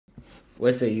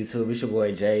What's up, YouTube? It's your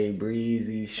boy Jay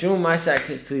Breezy. Shooting my shot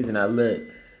this season. I look.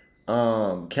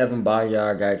 Kevin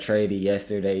Byard got traded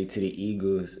yesterday to the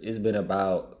Eagles. It's been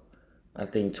about, I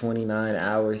think, 29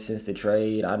 hours since the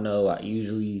trade. I know I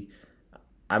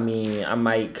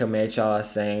might come at y'all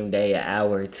same day, an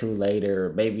hour or two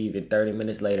later, maybe even 30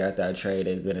 minutes later after our trade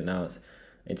has been announced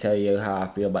and tell you how I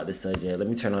feel about the subject. Let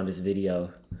me turn on this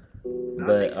video.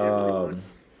 But, um,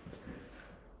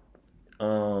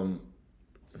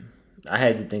 I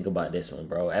had to think about this one,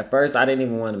 bro. At first, I didn't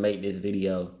even want to make this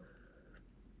video.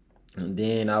 And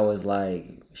then I was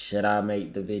like, should I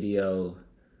make the video?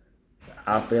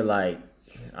 I feel like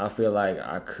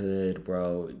I could,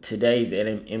 bro. Today's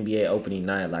NBA opening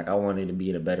night. Like, I wanted to be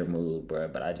in a better mood, bro,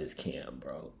 but I just can't,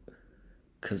 bro.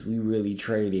 Cause we really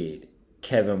traded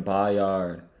Kevin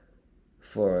Byard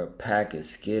for a pack of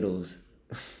Skittles.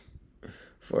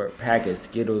 For a pack of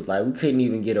Skittles. Like, we couldn't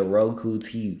even get a Roku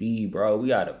TV, bro. We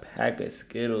got a pack of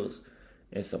Skittles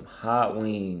and some hot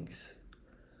wings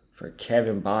for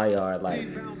Kevin Byard. Like,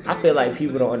 I feel like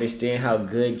people don't understand how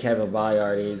good Kevin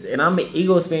Byard is. And I'm an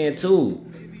Eagles fan too.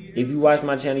 If you watch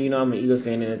my channel, you know I'm an Eagles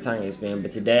fan and a Titans fan.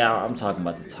 But today I'm talking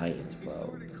about the Titans,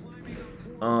 bro.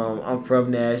 I'm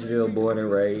from Nashville, born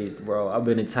and raised, bro. I've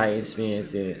been a Titans fan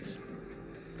since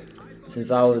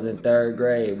I was in 3rd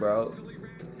grade, bro.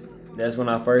 That's when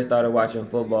I first started watching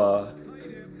football.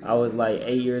 I was like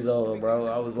 8 years old, bro.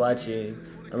 I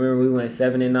remember we went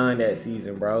 7-9 that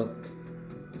season, bro.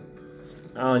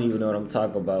 I don't even know what I'm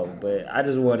talking about, but I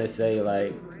just want to say,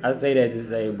 like, I say that to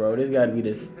say, bro, this got to be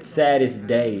the saddest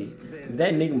day. Is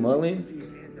that Nick Mullins?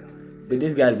 But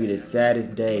this got to be the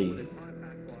saddest day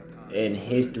in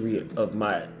history of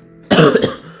my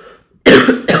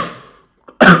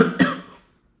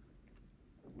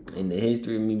in the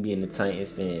history of me being a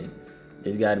Titans fan.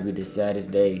 This got to be the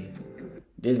saddest day.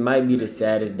 This might be the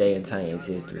saddest day in Titans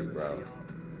history, bro.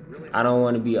 I don't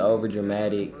want to be over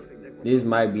dramatic. This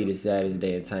might be the saddest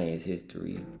day in Titans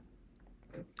history.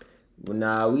 But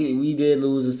nah, we did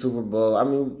lose the Super Bowl. I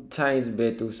mean, Titans have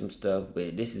been through some stuff,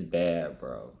 but this is bad,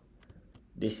 bro.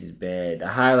 This is bad. The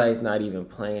highlights not even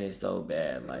playing is so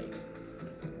bad. Like,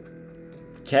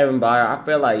 Kevin Byard, I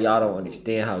feel like y'all don't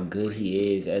understand how good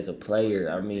he is as a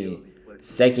player. I mean,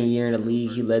 2nd year in the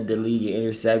league, he led the league in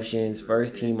interceptions,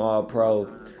 1st team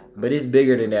All-Pro. But it's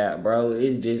bigger than that, bro.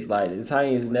 It's just like the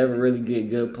Titans never really get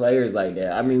good players like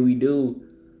that. I mean, we do.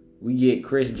 We get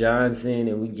Chris Johnson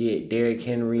and we get Derrick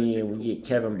Henry and we get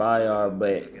Kevin Byard,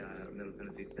 but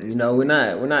you know, we're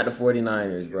not the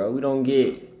 49ers, bro.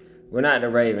 We're not the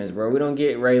Ravens, bro. We don't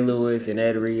get Ray Lewis and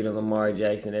Ed Reed and Lamar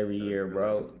Jackson every year,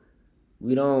 bro.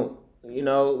 We don't, we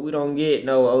don't get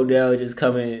no Odell just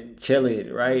coming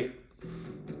chilling, right?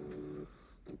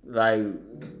 Like,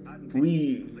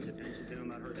 we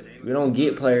don't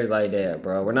get players like that,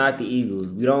 bro. We're not the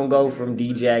Eagles. We don't go from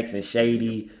D Jackson,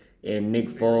 Shady, and Nick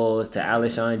Foles to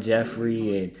Alshon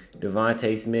Jeffrey and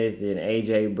Devontae Smith and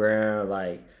A.J. Brown.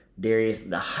 Like, Darius,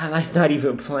 the highlights not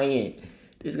even playing.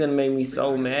 This is going to make me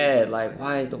so mad. Like,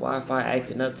 why is the Wi-Fi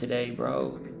acting up today,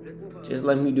 bro? Just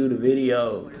let me do the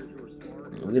video.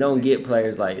 We don't get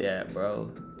players like that,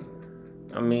 bro.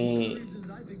 I mean,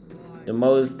 the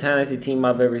most talented team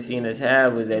I've ever seen us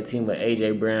have was that team with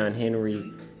A.J. Brown,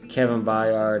 Henry, Kevin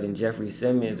Byard, and Jeffrey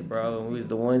Simmons, bro. We was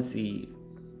the 1 seed.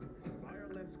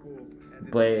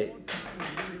 But,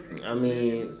 I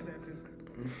mean,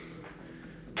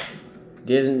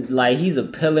 he's a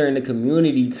pillar in the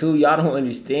community, too. Y'all don't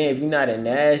understand. If you're not in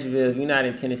Nashville, if you're not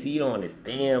in Tennessee, you don't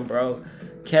understand, bro.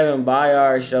 Kevin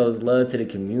Byard shows love to the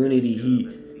community.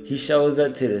 He shows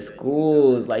up to the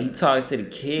schools. Like, he talks to the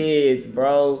kids,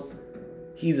 bro.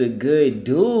 He's a good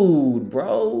dude,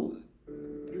 bro.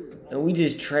 And we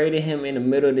just traded him in the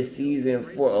middle of the season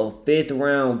for a 5th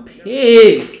round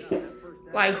pick.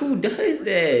 Like, who does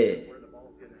that?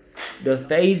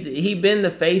 He been the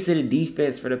face of the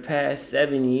defense for the past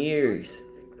 7 years.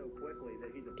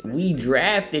 We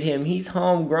drafted him. He's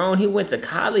homegrown. He went to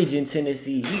college in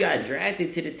Tennessee. He got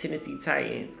drafted to the Tennessee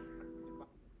Titans.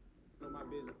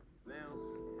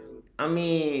 I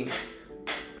mean,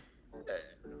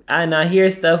 I hear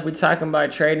stuff we're talking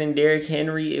about trading Derrick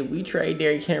Henry. If we trade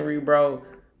Derrick Henry, bro,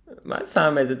 my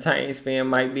time as a Titans fan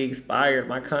might be expired.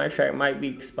 My contract might be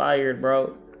expired,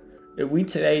 bro. If we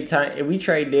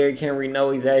trade Derrick Henry,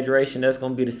 no exaggeration, that's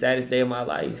gonna be the saddest day of my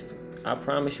life. I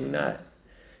promise you not.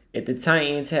 If the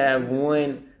Titans have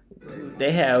one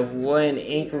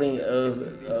inkling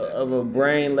of a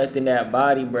brain left in that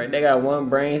body, bro. They got one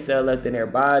brain cell left in their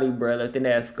body, bro, left in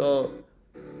that skull.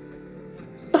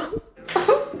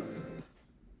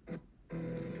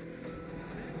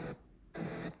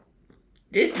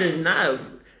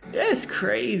 That's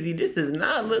crazy. This does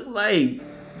not look like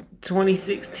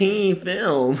 2016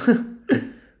 film.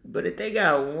 But if they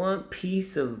got one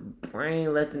piece of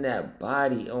brain left in that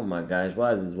body, oh my gosh,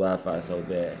 why is this Wi-Fi so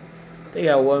bad? They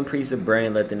got one piece of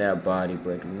brain left in that body,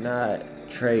 bro. Do not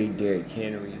trade Derrick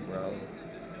Henry, bro.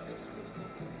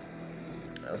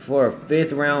 For a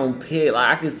 5th round pick,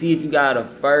 like I can see if you got a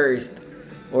 1st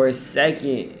or a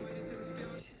 2nd,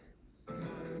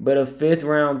 but a 5th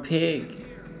round pick,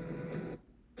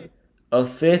 a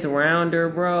 5th rounder,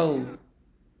 bro.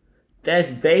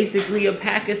 That's basically a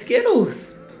pack of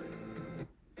Skittles.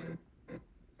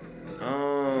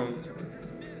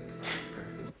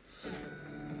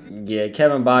 Yeah,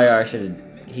 Kevin Byard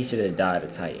should have died a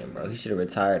Titan, bro. He should have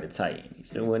retired a Titan. He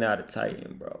should have went out a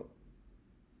Titan, bro.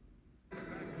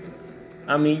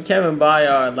 I mean, Kevin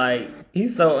Byard, like,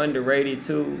 he's so underrated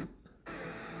too.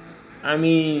 I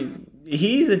mean,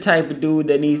 he's the type of dude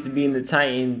that needs to be in the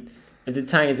Titan. If the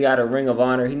Titans got a Ring of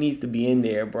Honor, he needs to be in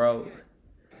there, bro.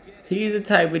 He's the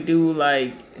type of dude,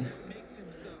 like,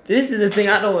 this is the thing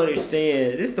I don't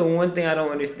understand. This is the one thing I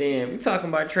don't understand. We talking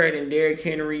about trading Derrick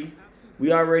Henry.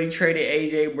 We already traded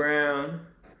A.J. Brown.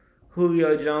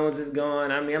 Julio Jones is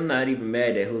gone. I mean, I'm not even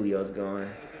mad that Julio's gone.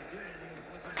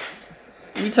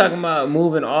 We talking about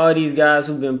moving all these guys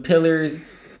who've been pillars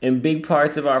and big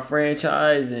parts of our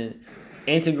franchise and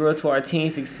integral to our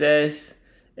team success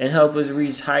and help us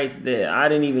reach heights that I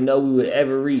didn't even know we would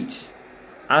ever reach.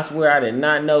 I swear I did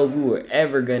not know we were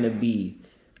ever going to be.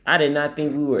 I did not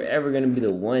think we were ever going to be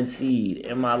the 1 seed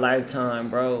in my lifetime,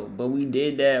 bro. But we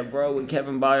did that, bro, with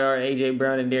Kevin Byard, A.J.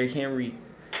 Brown, and Derrick Henry.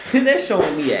 That's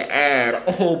showing me an ad.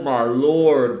 Oh, my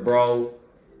Lord, bro.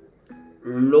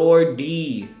 Lord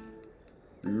D.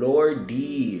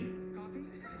 Really?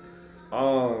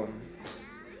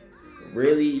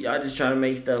 Y'all just trying to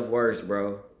make stuff worse,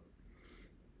 bro.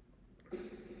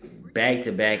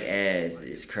 Back-to-back ads.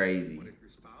 It's crazy.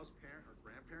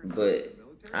 But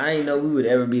I didn't know we would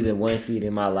ever be the 1 seed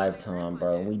in my lifetime,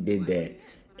 bro. And we did that.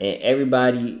 And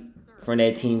everybody from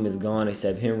that team is gone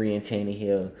except Henry and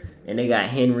Tannehill. And they got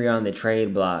Henry on the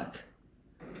trade block.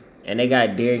 And they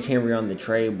got Derrick Henry on the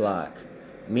trade block.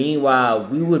 Meanwhile,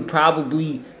 we would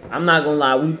probably, I'm not going to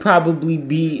lie, we probably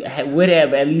would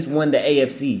have at least won the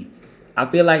AFC. I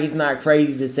feel like it's not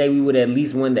crazy to say we would at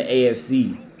least won the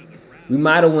AFC. We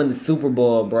might have won the Super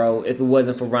Bowl, bro, if it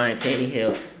wasn't for Ryan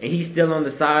Tannehill. And he's still on the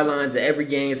sidelines of every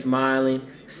game smiling,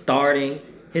 starting.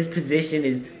 His position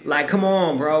is like, come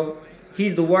on, bro.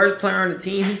 He's the worst player on the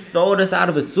team. He sold us out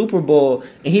of a Super Bowl,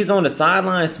 and he's on the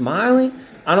sideline smiling.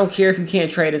 I don't care if you can't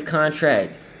trade his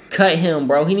contract. Cut him,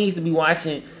 bro. He needs to be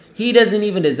watching. He doesn't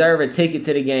even deserve a ticket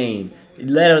to the game,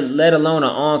 let alone an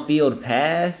on-field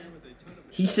pass.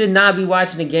 He should not be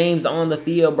watching the games on the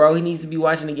field, bro. He needs to be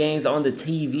watching the games on the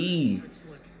TV.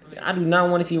 I do not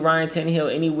want to see Ryan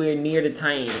Tannehill anywhere near the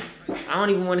Titans. I don't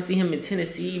even want to see him in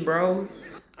Tennessee, bro.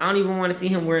 I don't even want to see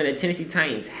him wearing a Tennessee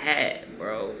Titans hat,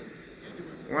 bro.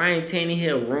 Ryan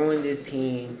Tannehill ruined this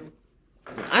team.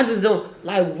 I just don't,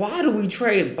 like, why do we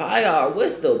trade Byard?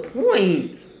 What's the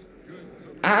point?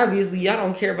 Obviously, y'all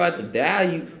don't care about the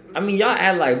value. I mean, y'all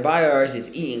act like Byard's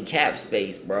just eating cap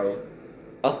space, bro.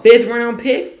 A 5th round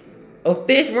pick? A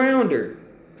 5th rounder.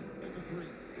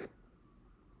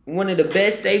 One of the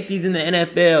best safeties in the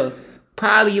NFL.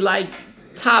 Probably like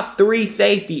top 3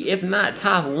 safety, if not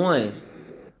top 1.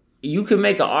 You can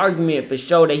make an argument for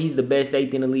sure that he's the best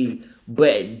safety in the league.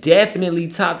 But definitely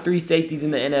top 3 safeties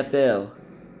in the NFL.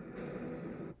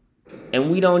 And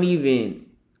we don't even,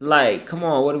 like, come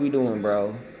on, what are we doing,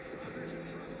 bro?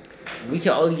 We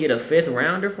can only get a 5th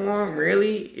rounder for him?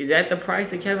 Really? Is that the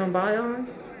price of Kevin Byard?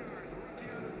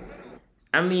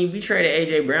 I mean, we traded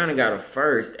A.J. Brown and got a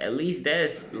 1st. At least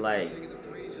that's, like,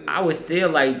 I was still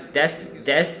like, that's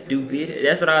stupid.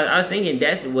 That's what I was thinking.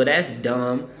 That's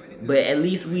dumb. But at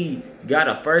least we got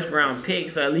a 1st round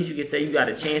pick. So at least you can say you got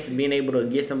a chance of being able to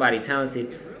get somebody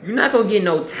talented. You're not going to get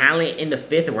no talent in the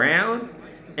 5th round.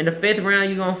 In the 5th round,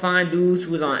 you're going to find dudes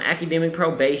who was on academic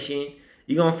probation.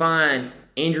 You're going to find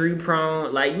injury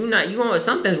prone. Like,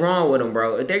 something's wrong with them,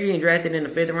 bro. If they're getting drafted in the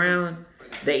 5th round,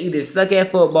 they either suck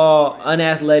at football,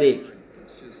 unathletic.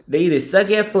 Or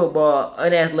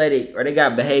they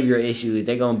got behavioral issues.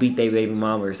 They're going to beat their baby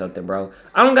mama or something, bro.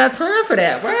 I don't got time for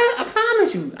that, bro. I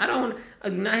promise you. I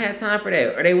do not have time for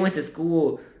that. Or they went to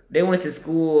school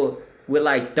with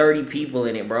like 30 people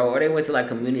in it, bro. Or they went to like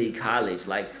community college.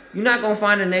 Like, you're not going to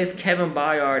find the next Kevin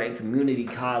Byard in community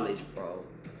college, bro.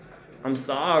 I'm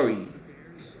sorry.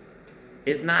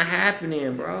 It's not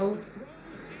happening, bro.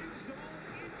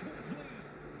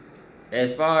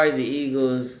 As far as the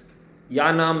Eagles,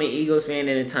 Y'all know I'm an Eagles fan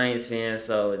and a Titans fan,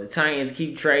 so the Titans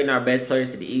keep trading our best players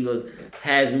to the Eagles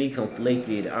has me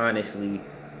conflicted, honestly.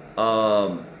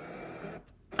 I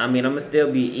mean, I'm gonna still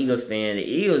be an Eagles fan. The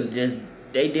Eagles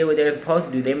they did what they were supposed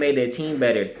to do. They made their team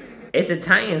better. It's the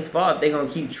Titans' fault. They're gonna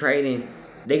keep trading.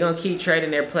 They're gonna keep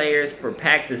trading their players for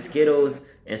packs of Skittles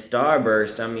and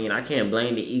Starburst. I mean, I can't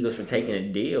blame the Eagles for taking a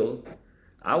deal.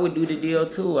 I would do the deal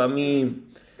too. I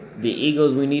mean, the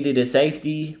Eagles, we needed a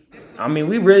safety. I mean,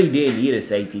 we really did need a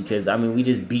safety because, I mean, we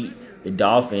just beat the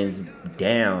Dolphins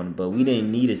down, but we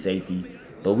didn't need a safety.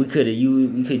 But we could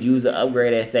use an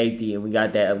upgrade at safety, and we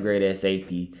got that upgrade at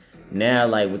safety. Now,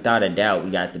 like, without a doubt,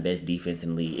 we got the best defense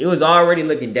in the league. It was already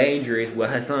looking dangerous with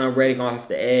Hassan Reddick off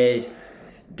the edge,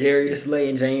 Darius Slay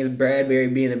and James Bradbury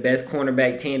being the best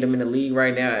cornerback tandem in the league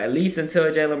right now, at least until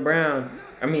Jalen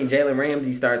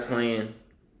Ramsey starts playing.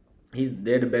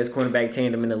 They're the best cornerback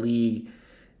tandem in the league.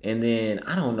 And then,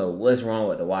 I don't know what's wrong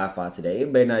with the Wi-Fi today.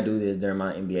 It better not do this during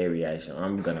my NBA reaction.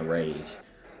 I'm going to rage.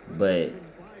 But,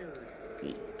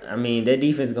 I mean, their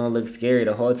defense is going to look scary.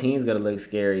 The whole team's going to look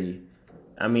scary.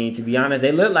 I mean, to be honest,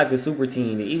 they look like a super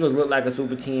team. The Eagles look like a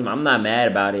super team. I'm not mad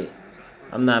about it.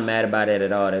 I'm not mad about it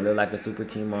at all. They look like a super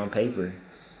team on paper.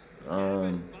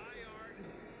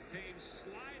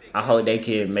 I hope they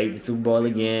can make the Super Bowl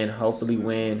again. Hopefully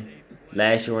win.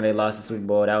 Last year when they lost the Super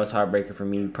Bowl, that was heartbreaking for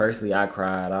me. Personally, I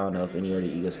cried. I don't know if any other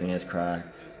Eagles fans cried.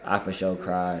 I for sure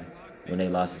cried when they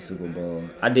lost the Super Bowl.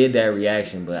 I did that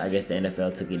reaction, but I guess the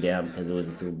NFL took it down because it was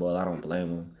a Super Bowl. I don't blame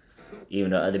them.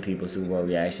 Even though other people's Super Bowl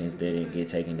reactions didn't get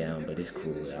taken down, but it's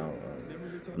cool.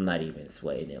 I'm not even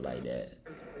sweating it like that.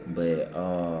 But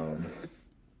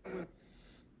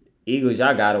Eagles,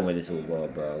 y'all gotta win the Super Bowl,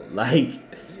 bro. Like,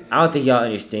 I don't think y'all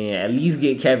understand. At least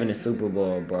get Kevin a Super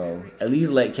Bowl, bro. At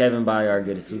least let Kevin Byard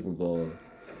get a Super Bowl.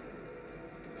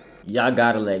 Y'all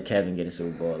gotta let Kevin get a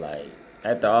Super Bowl. Like,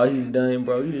 after all he's done,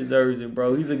 bro, he deserves it,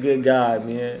 bro. He's a good guy,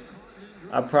 man.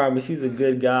 I promise he's a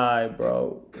good guy,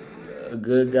 bro. A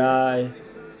good guy.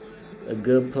 A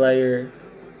good player.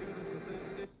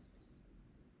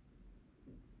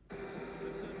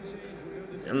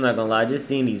 I'm not gonna lie, just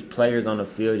seeing these players on the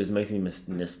field just makes me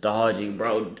nostalgic,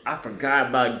 bro. I forgot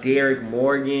about Derek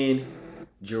Morgan,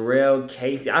 Jarrell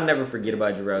Casey. I'll never forget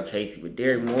about Jarrell Casey, but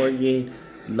Derek Morgan,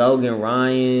 Logan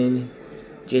Ryan,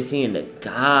 just seeing the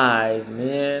guys,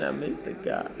 man. I miss the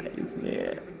guys,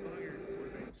 man.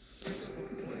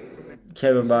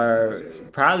 Kevin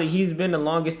Byard, probably he's been the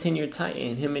longest tenured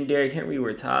Titan. Him and Derrick Henry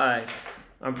were tied.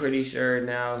 I'm pretty sure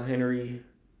now Henry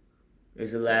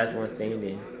is the last one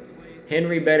standing.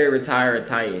 Henry better retire a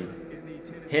Titan.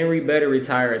 Henry better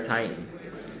retire a Titan.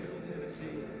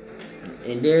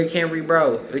 And Derrick Henry,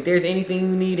 bro, if there's anything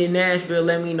you need in Nashville,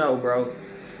 let me know, bro.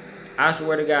 I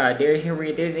swear to God, Derrick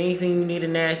Henry, if there's anything you need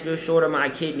in Nashville short of my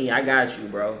kidney, I got you,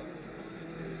 bro.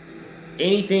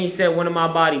 Anything except one of my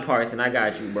body parts, and I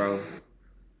got you, bro.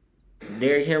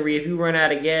 Derrick Henry, if you run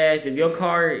out of gas, if your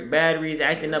car battery is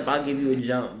acting up, I'll give you a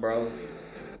jump, bro.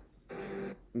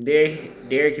 Derrick,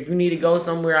 if you need to go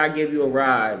somewhere, I'll give you a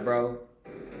ride, bro.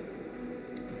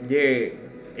 Derrick,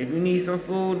 if you need some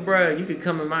food, bro, you could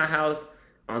come in my house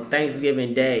on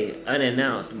Thanksgiving Day,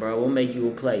 unannounced, bro. We'll make you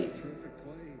a plate.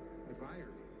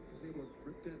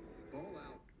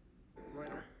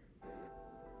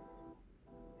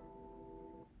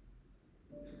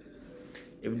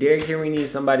 If Derrick Henry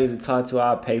needs somebody to talk to,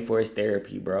 I'll pay for his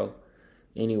therapy, bro.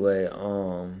 Anyway,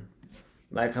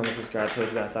 like, comment, subscribe, Twitch.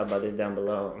 You gotta stop about this down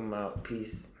below. I'm out.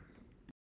 Peace.